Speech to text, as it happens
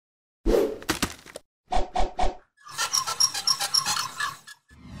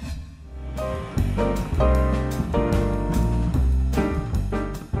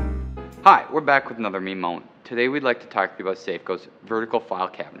Hi, we're back with another Me Moment. Today we'd like to talk to you about Safco's vertical file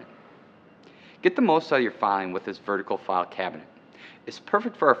cabinet. Get the most out of your filing with this vertical file cabinet. It's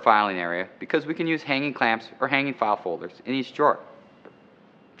perfect for our filing area because we can use hanging clamps or hanging file folders in each drawer.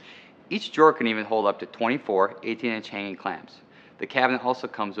 Each drawer can even hold up to 24 18-inch hanging clamps. The cabinet also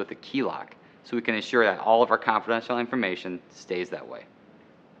comes with a key lock, so we can ensure that all of our confidential information stays that way.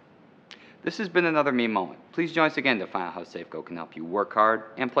 This has been another Me Moment. Please join us again to find out how Safco can help you work hard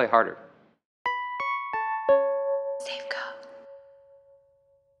and play harder.